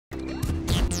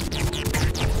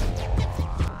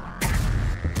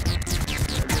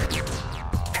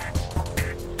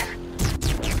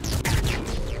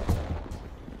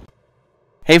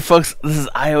Hey folks, this is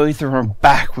ioEther. We're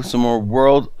back with some more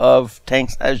World of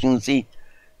Tanks. As you can see,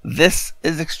 this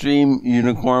is Extreme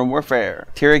Unicorn Warfare.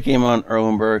 Tier 8 game on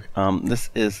Erlenberg.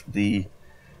 This is the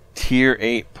Tier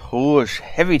 8 Polish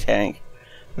heavy tank,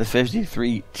 the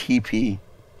 53 TP.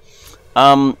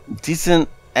 Decent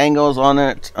angles on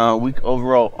it, weak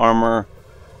overall armor,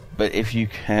 but if you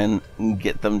can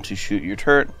get them to shoot your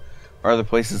turret or other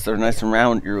places that are nice and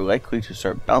round, you're likely to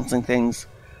start bouncing things.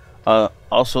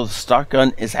 Also, the stock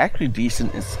gun is actually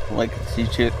decent. It's like a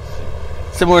T2,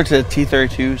 similar to the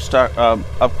T-32 stock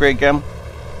upgrade gun.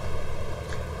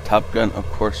 Top Gun, of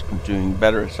course, doing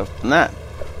better stuff than that.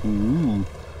 Ooh.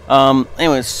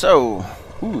 Anyways, so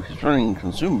he's running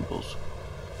consumables.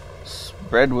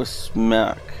 Spread with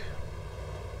smack,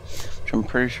 which I'm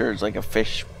pretty sure is like a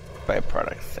fish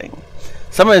byproduct thing.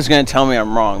 Somebody's gonna tell me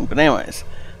I'm wrong, but anyways,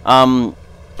 I'm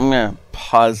gonna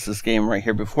pause this game right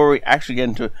here before we actually get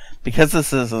into it, because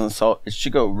this is an assault. It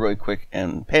should go really quick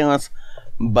and painless,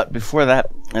 but before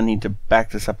that I need to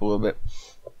back this up a little bit.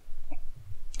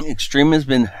 Extreme has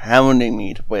been hounding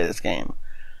me to play this game,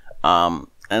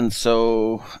 and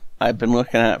so I've been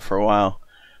looking at it for a while,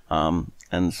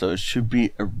 and so it should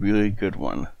be a really good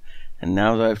one. And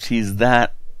now that I've teased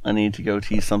that, I need to go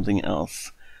tease something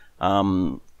else.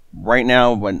 Right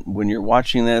now, when you're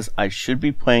watching this, I should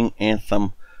be playing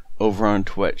Anthem over on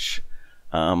Twitch.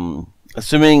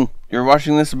 Assuming you're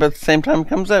watching this about the same time it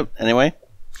comes out. Anyway,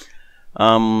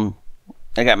 I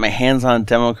got my hands on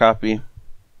demo copy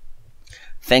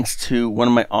thanks to one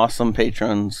of my awesome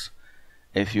patrons.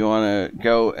 If you want to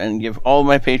go and give all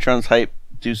my patrons hype,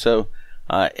 do so.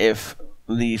 If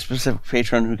the specific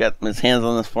patron who got his hands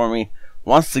on this for me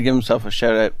wants to give himself a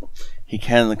shout out, he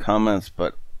can in the comments,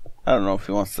 but I don't know if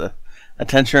he wants the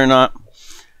attention or not.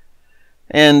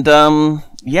 And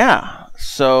yeah,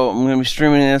 so I'm going to be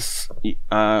streaming this.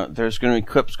 There's going to be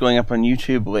clips going up on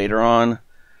YouTube later on.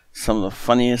 Some of the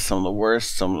funniest, some of the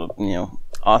worst, some of the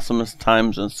awesomest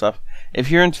times and stuff. If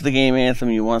you're into the game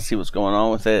Anthem, you want to see what's going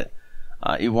on with it.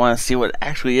 You want to see what it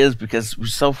actually is, because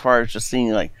so far it's just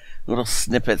seeing like little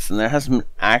snippets, and there hasn't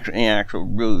been any actual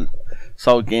really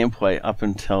solid gameplay up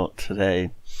until today.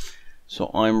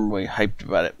 So I'm really hyped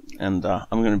about it, and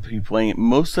I'm going to be playing it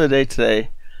most of the day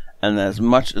today, and as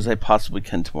much as I possibly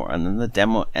can tomorrow, and then the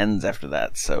demo ends after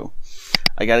that. So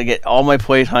I got to get all my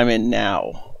playtime in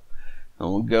now, and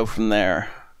we'll go from there.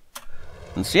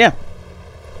 And so yeah,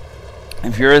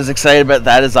 if you're as excited about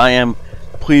that as I am,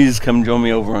 please come join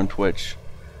me over on Twitch.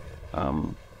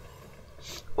 Ooh,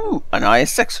 an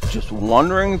IS-6 just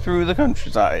wandering through the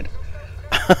countryside.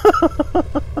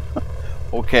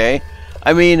 Okay,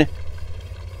 I mean,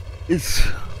 it's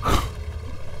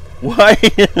why?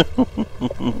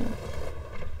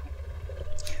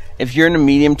 If you're in a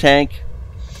medium tank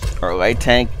or a light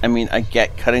tank, I mean, I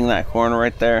get cutting that corner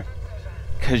right there,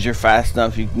 because you're fast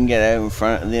enough, you can get out in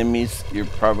front of the enemies, you're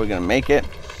probably gonna make it.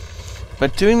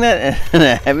 But doing that in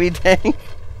a heavy tank,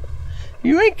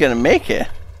 you ain't gonna make it.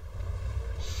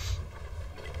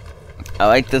 I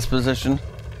like this position.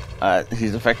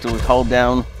 He's effectively hulled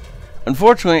down.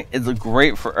 Unfortunately, it's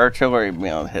great for artillery being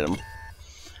able to hit him,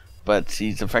 but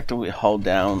he's effectively hulled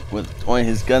down with only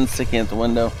his gun sticking at the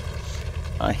window.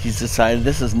 He's decided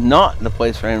this is not the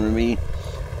place for him to be,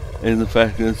 and the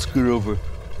fact that it's screwed over.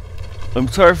 I'm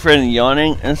sorry for any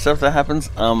yawning and stuff that happens,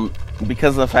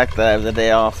 because of the fact that I have the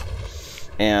day off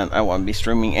and I want to be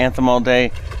streaming Anthem all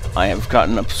day. I have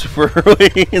gotten up super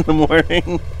early in the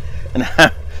morning, and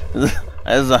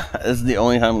as the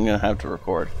only time I'm going to have to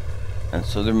record. And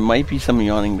so there might be some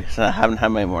yawning because I haven't had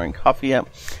my morning coffee yet.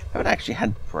 I haven't actually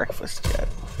had breakfast yet.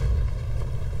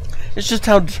 It's just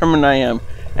how determined I am,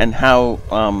 and how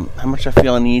much I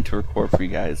feel I need to record for you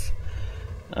guys.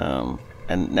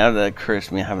 And now that it occurs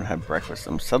to me I haven't had breakfast,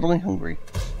 I'm suddenly hungry.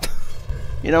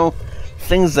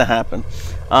 Things that happen.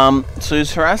 So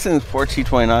he's harassing this poor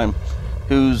T-29,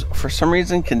 who's for some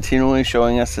reason continually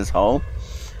showing us his hull.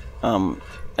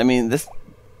 I mean, the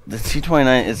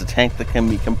T-29 is a tank that can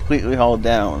be completely hauled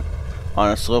down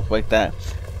on a slope like that,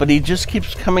 but he just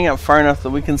keeps coming up far enough that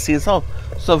we can see his hull.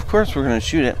 So of course we're going to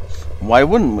shoot it. Why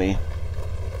wouldn't we?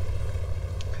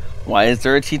 Why is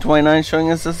there a T-29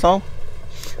 showing us this hull?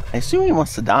 I assume he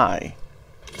wants to die.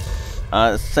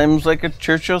 Seems like a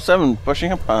Churchill 7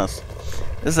 pushing up on us.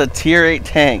 This is a tier 8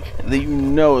 tank that you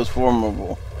know is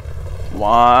formidable.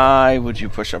 Why would you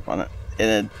push up on it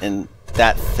in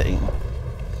that thing?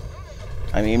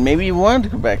 I mean, maybe he wanted to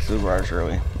go back to the barrage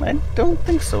early. I don't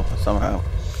think so, somehow.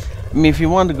 I mean, if he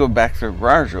wanted to go back to the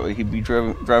barrage early, he'd be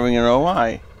driving an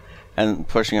OI and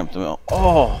pushing up the mill.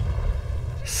 Oh!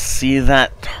 See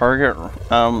that target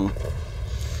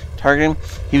target him.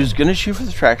 He was gonna shoot for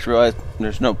the tracks, realized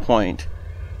there's no point.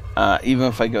 Even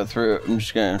if I go through it, I'm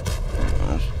just gonna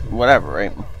whatever,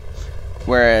 right?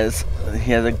 Whereas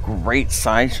he has a great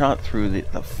side shot through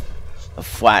the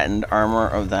flattened armor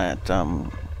of that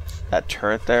that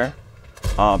turret there.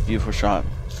 Oh, beautiful shot.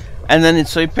 And then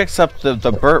so he picks up the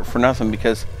Burt for nothing,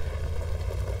 because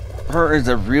Burt is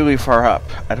really far up.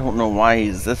 I don't know why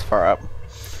he's this far up.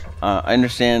 I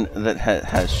understand that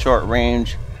has short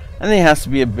range, and he has to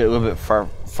be a little bit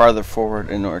farther forward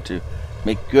in order to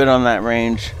make good on that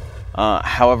range.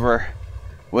 However,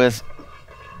 with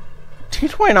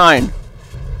T29,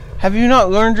 have you not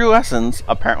learned your lessons?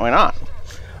 Apparently not.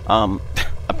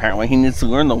 Apparently he needs to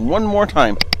learn them one more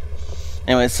time.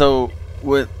 Anyway, so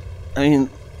I mean,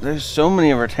 there's so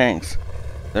many of our tanks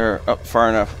that are up far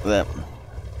enough that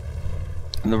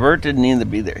the Burt didn't need to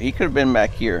be there. He could have been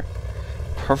back here,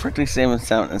 perfectly safe and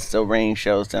sound, and still raining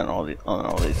shells down on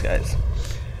all these guys.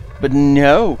 But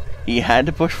no, he had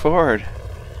to push forward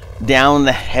down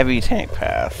the heavy tank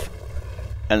path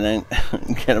and then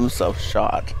get himself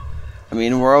shot. I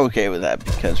mean, we're okay with that,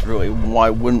 because really,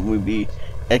 why wouldn't we be?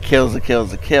 A kill's a kill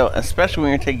is a kill, especially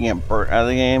when you're taking a Burt out of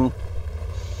the game.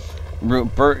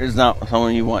 Burt is not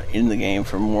someone you want in the game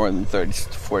for more than 30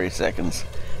 to 40 seconds.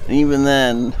 And even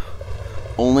then,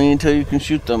 only until you can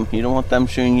shoot them. You don't want them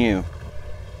shooting you.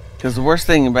 Because the worst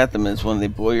thing about them is when they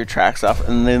blow your tracks off,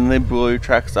 and then they blow your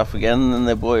tracks off again, and then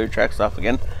they blow your tracks off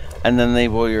again, and then they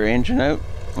blow your engine out,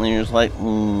 and you're just like,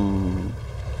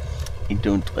 I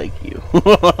don't like you.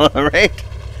 Right?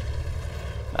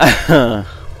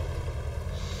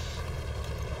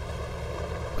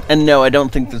 And no, I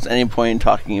don't think there's any point in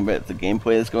talking about the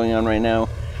gameplay that's going on right now.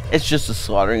 It's just a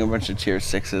slaughtering a bunch of tier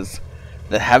 6s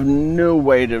that have no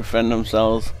way to defend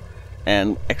themselves.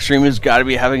 And Extreme has got to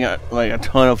be having a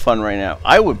ton of fun right now.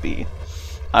 I would be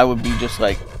just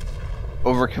like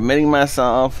overcommitting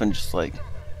myself and just like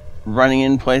running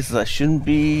in places I shouldn't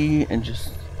be, and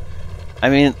just, I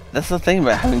mean, that's the thing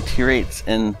about having tier 8s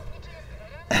in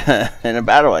in a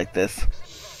battle like this,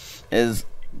 is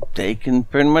they can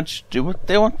pretty much do what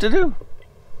they want to do.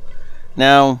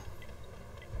 Now,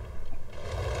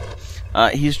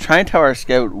 he's trying to tell our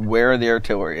scout where the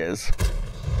artillery is.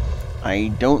 I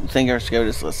don't think our scout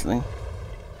is listening.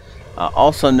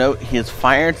 Also note, he has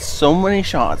fired so many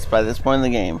shots by this point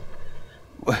in the game,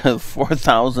 with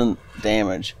 4,000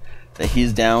 damage, that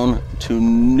he's down to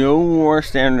no more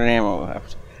standard ammo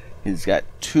left. He's got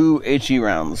 2 HE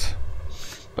rounds,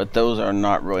 but those are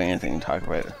not really anything to talk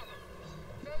about.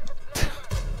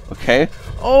 Okay.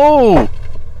 Oh!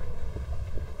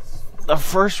 The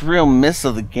first real miss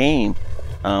of the game.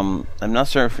 I'm not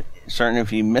certain if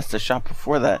he missed a shot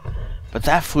before that, but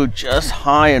that flew just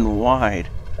high and wide.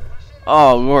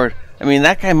 Oh lord. I mean,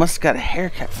 that guy must have got a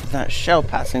haircut from that shell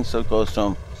passing so close to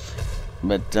him.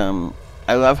 But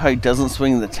I love how he doesn't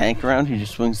swing the tank around, he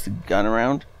just swings the gun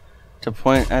around to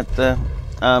point at the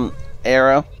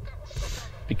arrow.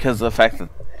 Because of the fact that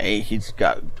he's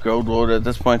got gold loaded at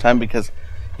this point in time, because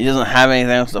he doesn't have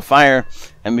anything else to fire,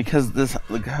 and because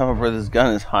however this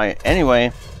gun is high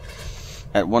anyway,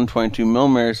 at 122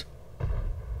 millimeters,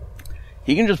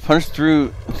 he can just punch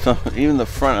through even the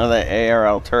front of that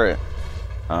ARL turret.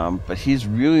 But he's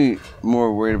really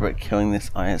more worried about killing this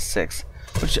IS-6,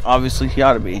 which obviously he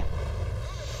ought to be.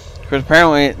 Because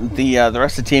apparently the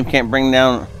rest of the team can't bring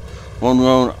down one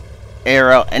lone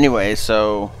ARL anyway,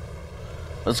 so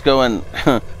let's go and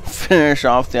finish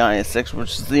off the IS-6,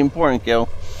 which is the important kill.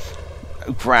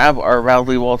 Grab our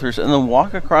Radley Walters and then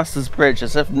walk across this bridge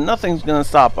as if nothing's going to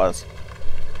stop us.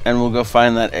 And we'll go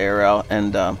find that ARL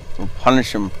and we'll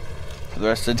punish him for the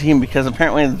rest of the team, because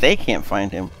apparently they can't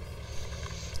find him.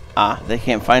 They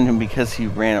can't find him because he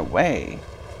ran away.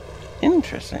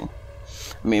 Interesting.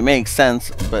 I mean, it makes sense,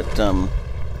 but there's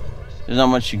not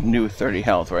much you can do with 30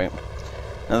 health, right?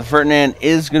 Now, the Ferdinand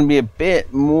is going to be a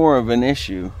bit more of an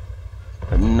issue,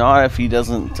 but not if he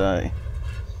doesn't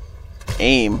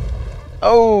aim.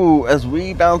 Oh, as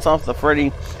we bounce off the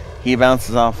Freddy, he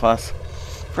bounces off us.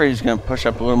 Freddy's going to push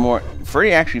up a little more.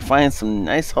 Freddy actually finds some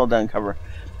nice hold down cover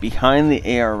behind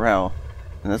the ARL,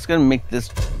 and that's going to make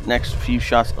this next few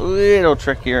shots a little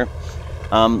trickier.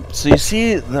 So you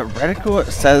see the reticle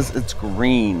says it's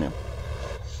green.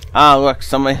 Look,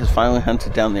 somebody has finally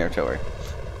hunted down the artillery.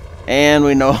 And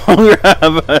we no longer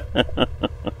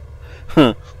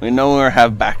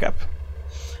have backup.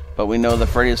 But we know the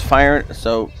Freddy is fired,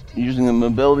 so using the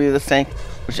mobility of this tank,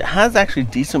 which has actually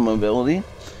decent mobility,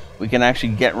 we can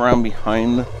actually get around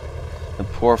behind the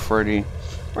poor Freddy.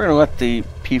 We're going to let the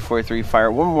P-43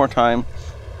 fire one more time.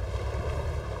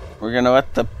 We're going to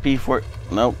let the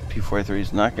P-43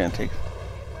 is not going to take...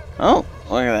 Oh,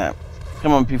 Look at that.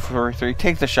 Come on, P43,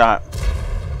 take the shot.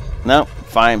 No,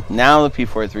 fine. Now the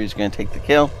P43 is going to take the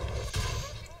kill.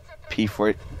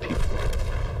 P4.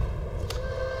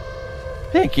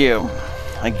 Thank you.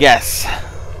 I guess.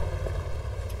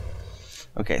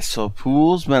 Okay, so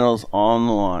Pool's medal's on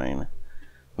the line.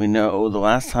 We know the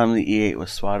last time the E8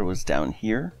 was spotted was down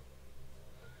here.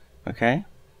 Okay.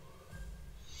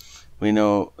 We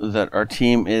know that our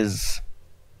team is,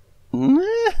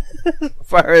 as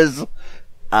far as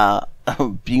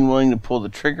being willing to pull the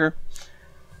trigger,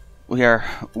 we are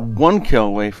 1 kill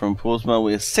away from Pool's medal.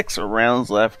 We have 6 rounds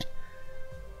left.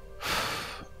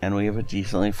 And we have a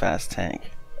decently fast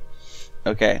tank.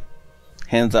 Okay.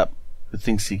 Hands up. Who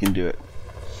thinks he can do it?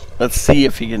 Let's see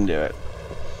if he can do it.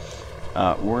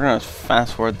 We're going to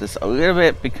fast forward this a little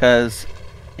bit because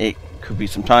it could be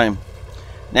some time.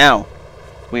 Now,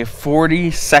 we have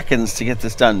 40 seconds to get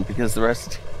this done because the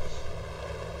rest...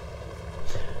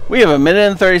 We have 1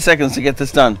 minute and 30 seconds to get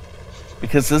this done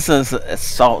because this is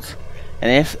assault.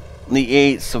 And if the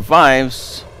 8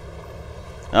 survives...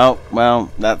 Oh,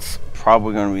 well, that's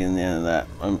probably going to be in the end of that.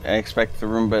 I expect the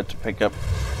Roomba to pick up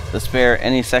the spare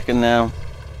any second now.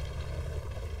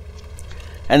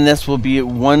 And this will be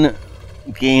one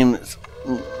game that's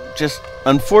just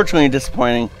unfortunately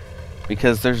disappointing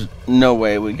because there's no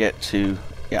way we get to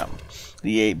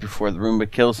the 8 before the Roomba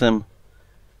kills him.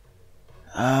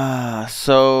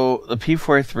 So the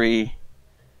P43,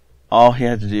 all he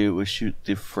had to do was shoot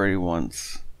the Freddy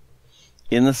once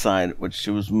in the side, which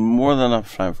was more than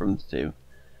enough time for him to do.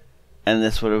 And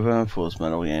this would have been a Fool's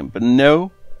Medal game. But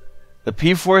no, the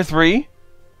P43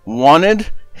 wanted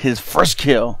his first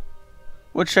kill,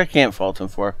 which I can't fault him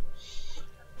for.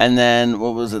 And then,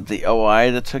 what was it, the OI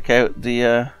that took out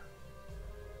the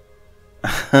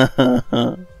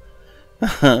the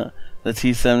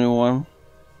T71,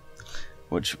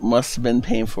 which must have been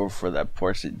painful for that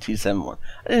poor T71.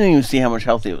 I didn't even see how much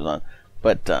health he was on,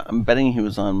 but I'm betting he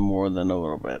was on more than a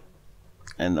little bit.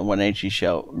 And the 1HE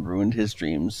shell ruined his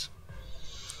dreams.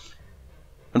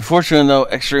 Unfortunately, though,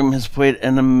 Extreme has played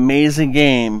an amazing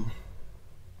game,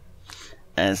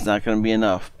 and it's not going to be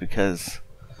enough because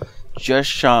just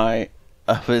shy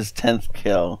of his 10th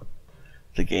kill,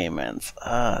 the game ends.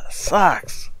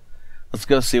 Sucks. Let's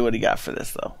go see what he got for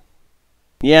this, though.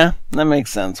 Yeah, that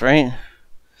makes sense, right?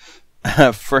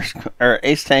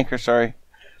 Ace Tanker, sorry.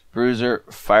 Bruiser,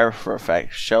 Fire for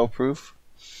Effect, Shell Proof,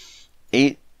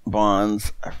 8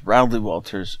 Bonds, Radley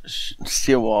Walters,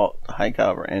 Steel Wall, High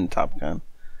Caliber, and Top Gun.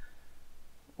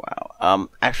 Wow.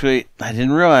 Actually, I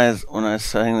didn't realize when I was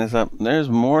setting this up, there's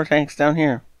more tanks down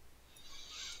here.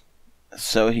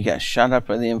 So he got shot up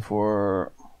by the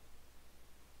M4.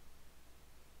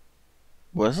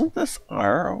 Wasn't this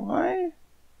ROI?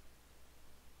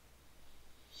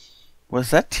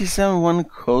 Was that T71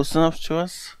 close enough to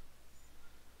us?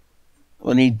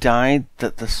 When he died,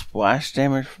 that the splash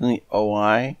damage from the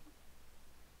OI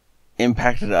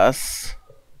impacted us?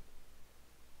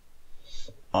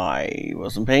 I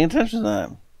wasn't paying attention to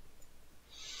that.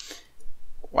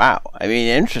 Wow. I mean,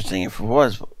 interesting if it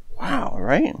was, but wow,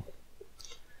 right?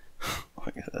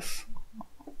 Look at this.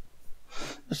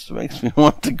 This makes me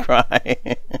want to cry.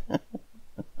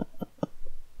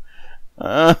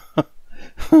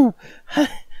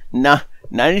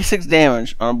 96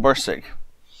 damage on a Borsig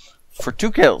for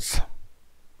 2 kills.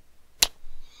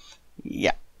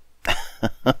 Yeah.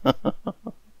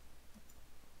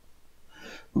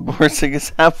 Borsig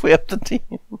is halfway up the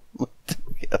team with 2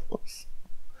 kills.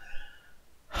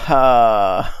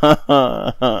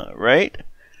 Right?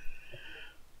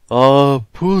 Oh,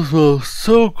 Pool's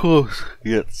so close,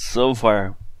 yet so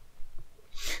far.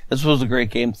 This was a great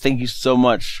game. Thank you so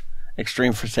much,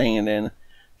 Extreme, for staying it in.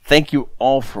 Thank you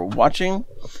all for watching,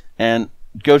 and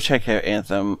go check out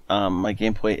Anthem. My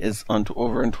gameplay is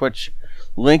over on Twitch.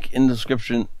 Link in the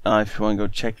description if you want to go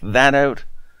check that out.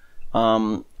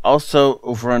 Also,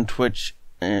 over on Twitch,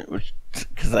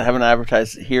 because I haven't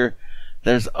advertised it here,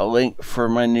 there's a link for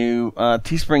my new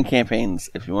Teespring campaigns.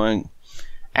 If you want to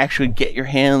actually get your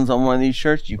hands on one of these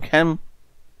shirts, you can.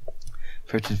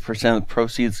 50% of the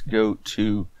proceeds go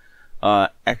to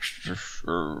Extra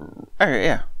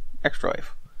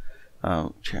Life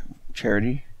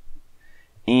charity.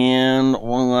 And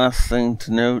one last thing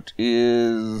to note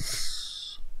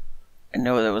is, I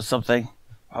know there was something.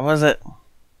 What was it?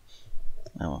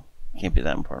 No, can't be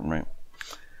that important, right?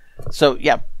 So,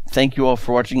 yeah, thank you all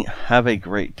for watching. Have a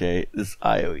great day. This is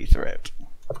ioEther out.